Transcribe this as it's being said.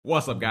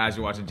What's up, guys?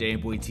 You're watching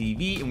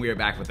jmboytv, and we are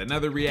back with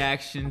another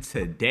reaction.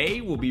 Today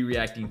we'll be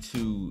reacting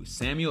to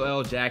Samuel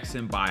L.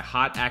 Jackson by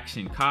Hot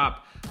Action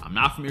Cop. I'm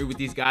not familiar with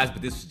these guys,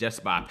 but this was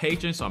suggested by a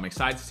patron, so I'm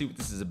excited to see what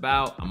this is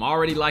about. I'm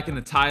already liking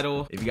the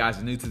title. If you guys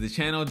are new to the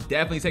channel,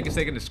 definitely take a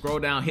second to scroll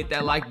down, hit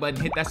that like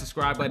button, hit that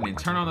subscribe button, and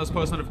turn on those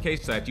post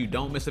notifications so that you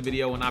don't miss a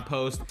video when I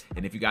post.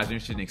 And if you guys are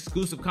interested in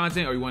exclusive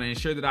content or you want to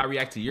ensure that I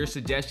react to your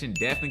suggestion,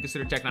 definitely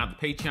consider checking out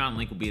the Patreon.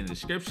 Link will be in the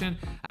description.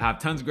 I have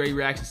tons of great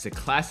reactions to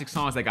classic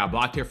songs that got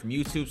blocked here from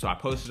YouTube, so I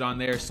posted on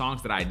there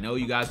songs that I know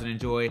you guys would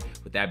enjoy.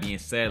 With that being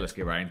said, let's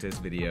get right into this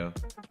video.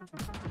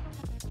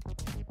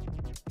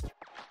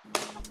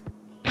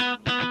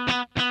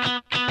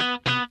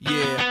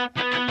 Yeah.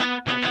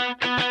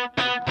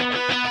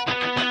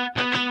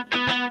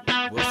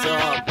 What's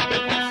up?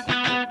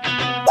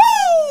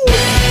 Woo!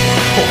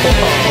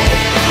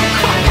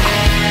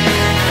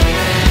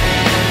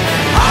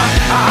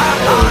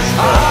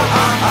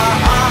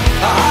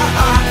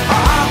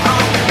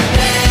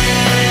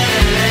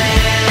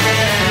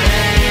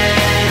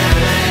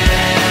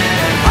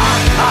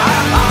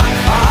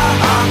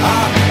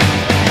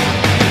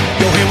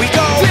 Yo, here we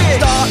go.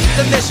 Start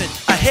the mission.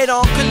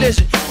 Head-on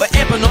collision. We're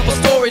amping up a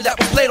story that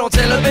was played on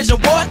television.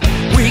 What?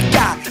 We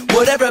got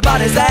what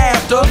everybody's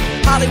after.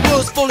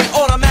 Hollywood's fully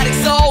automatic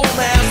soul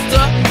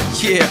master.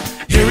 Yeah,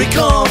 here he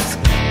comes.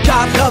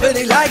 God loving,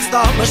 he likes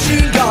the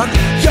machine gun.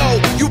 Yo,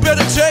 you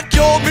better check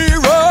your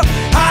mirror.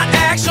 Hot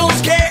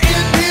action's getting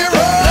nearer.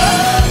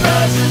 Blood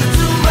rushes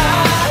to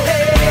my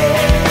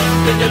head.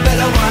 Then you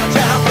better watch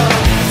out for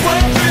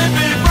sweat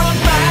dripping from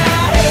my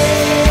head.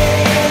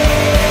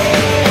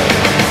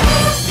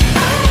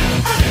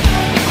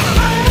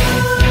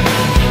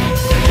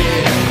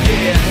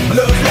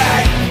 Looks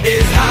like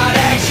it's hot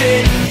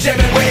action.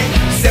 Jamming with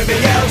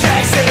Samuel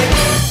Jackson.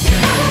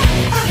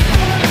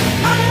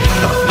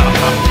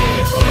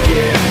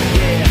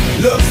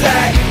 Looks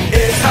like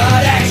it's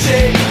hot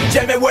action.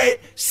 Jamming with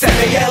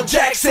Samuel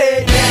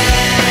Jackson.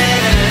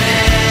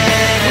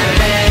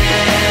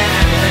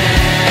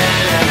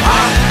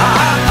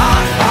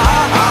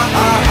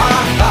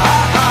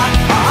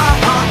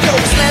 Yo,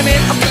 slamming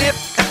a flip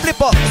and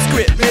flip up the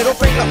script. Middle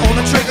finger on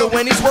the trigger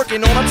when he's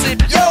working on a tip.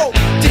 Yo,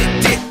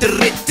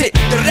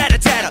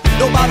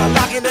 no bother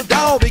locking the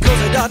door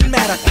because it doesn't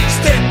matter.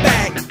 Step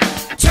back,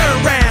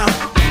 turn round.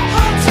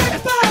 I'll take a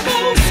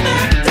Bible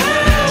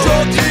smackdown.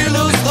 Drug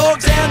dealers,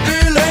 thugs and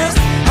villains.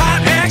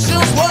 Hot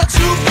action's what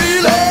you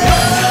feeling.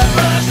 Blood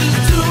rushes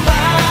to my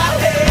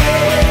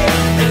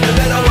head. And you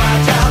better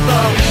watch out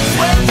for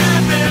sweat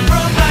dripping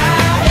from my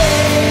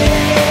head.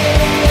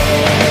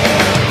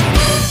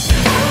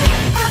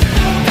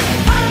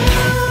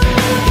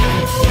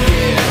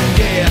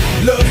 Yeah.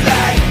 Looks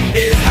like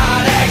it's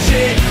hot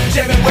action.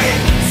 Jamming with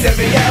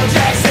Samuel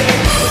Jackson.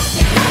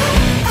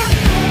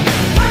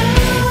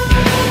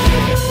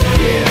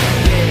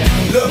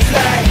 Looks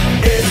like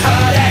it's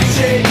hot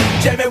action.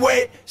 Jamming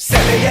with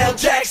Samuel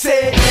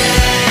Jackson.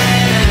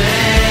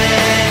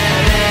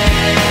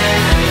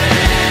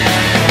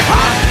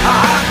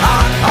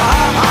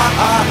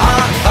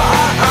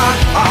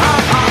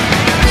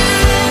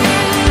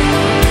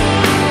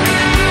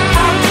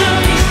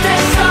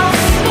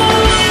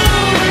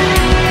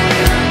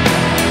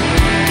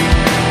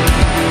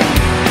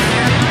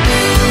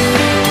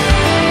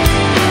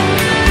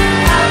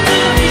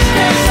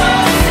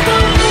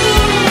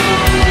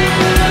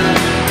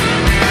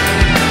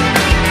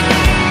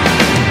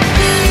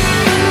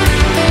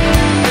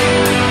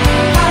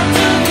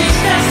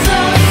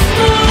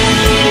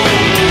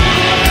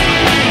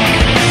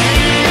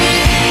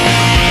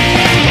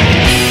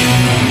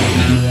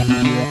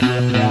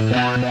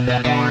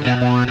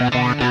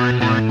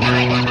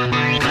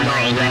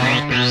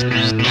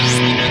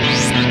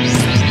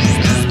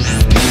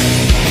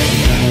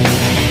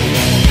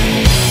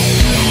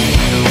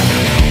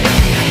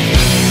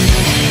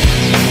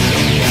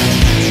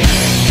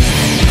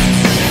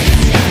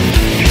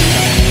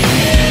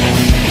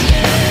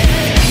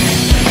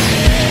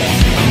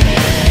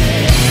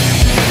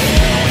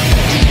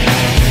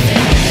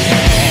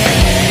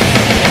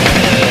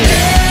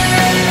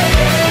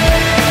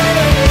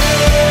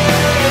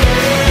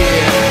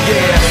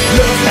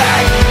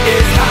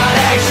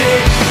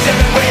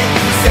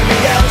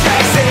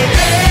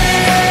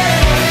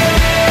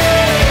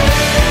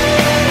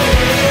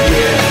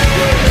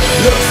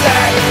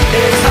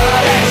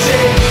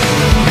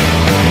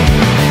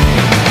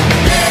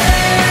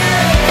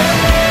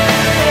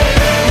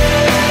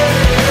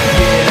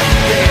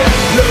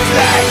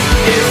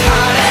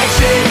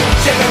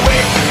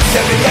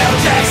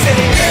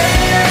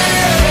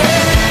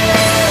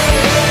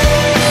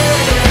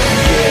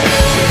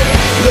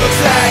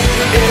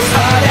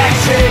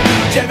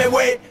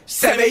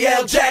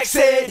 Samuel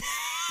Jackson.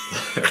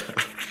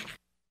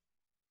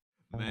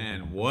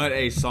 Man, What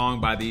a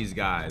song by these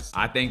guys.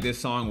 I think this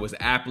song was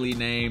aptly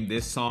named.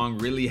 This song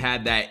really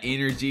had that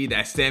energy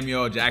that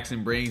Samuel L.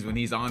 Jackson brings when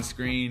he's on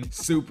screen.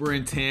 Super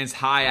intense,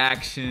 high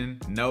action,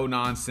 no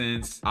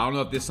nonsense. I don't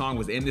know if this song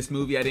was in this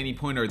movie at any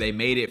point or they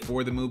made it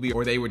for the movie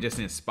or they were just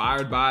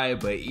inspired by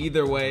it, but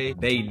either way,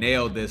 they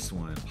nailed this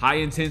one. High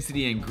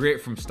intensity and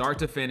grit from start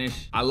to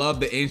finish. I love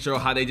the intro,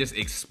 how they just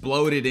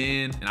exploded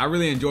in, and I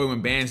really enjoy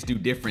when bands do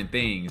different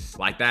things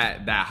like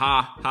that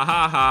ha ha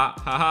ha ha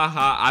ha ha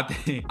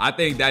ha. I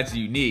think that's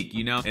unique,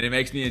 you know, and it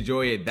makes me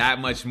enjoy it that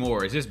much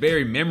more. It's just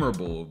very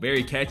memorable,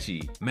 very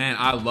catchy. Man,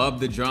 I love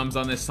the drums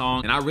on this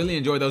song, and I really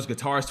enjoy those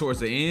guitars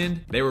towards the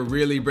end. They were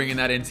really bringing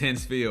that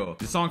intense feel.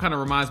 This song kind of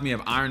reminds me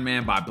of Iron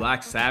Man by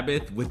Black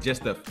Sabbath, with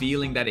just the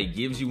feeling that it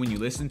gives you when you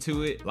listen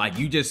to it. Like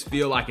you just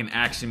feel like an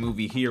action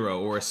movie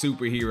hero or a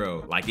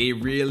superhero. Like it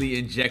really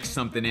injects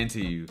something into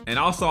you. And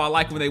also I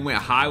like when they went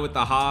high with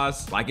the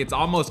ha's. Like it's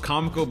almost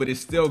comical, but it's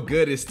still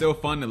good. It's still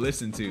fun to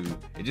listen to.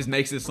 It just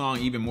makes this song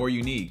even more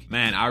unique.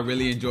 Man, I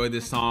really enjoyed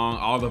this song.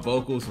 All the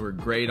vocals were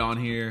great on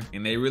here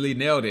and they really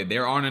nailed it.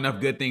 There aren't enough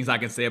good things I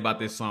can say about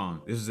this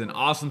song. This is an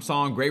awesome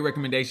song. Great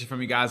recommendation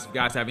from you guys. If you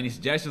guys have any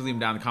suggestions, leave them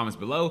down in the comments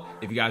below.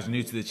 If you guys are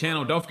new to the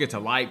channel, don't forget to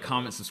like,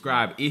 comment,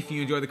 subscribe if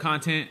you enjoy the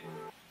content,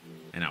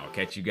 and I will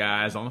catch you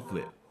guys on the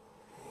flip.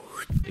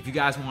 If you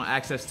guys want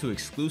access to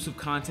exclusive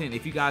content,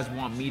 if you guys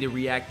want me to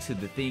react to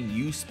the thing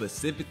you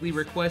specifically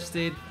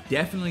requested,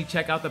 definitely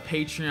check out the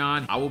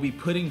Patreon. I will be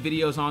putting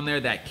videos on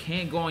there that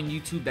can't go on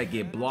YouTube, that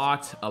get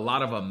blocked, a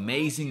lot of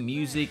amazing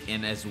music,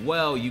 and as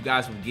well, you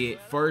guys will get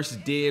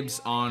first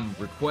dibs on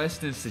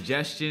requests and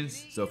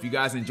suggestions. So if you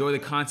guys enjoy the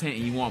content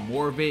and you want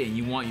more of it and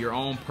you want your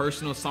own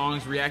personal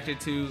songs reacted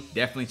to,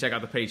 definitely check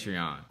out the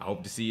Patreon. I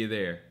hope to see you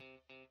there.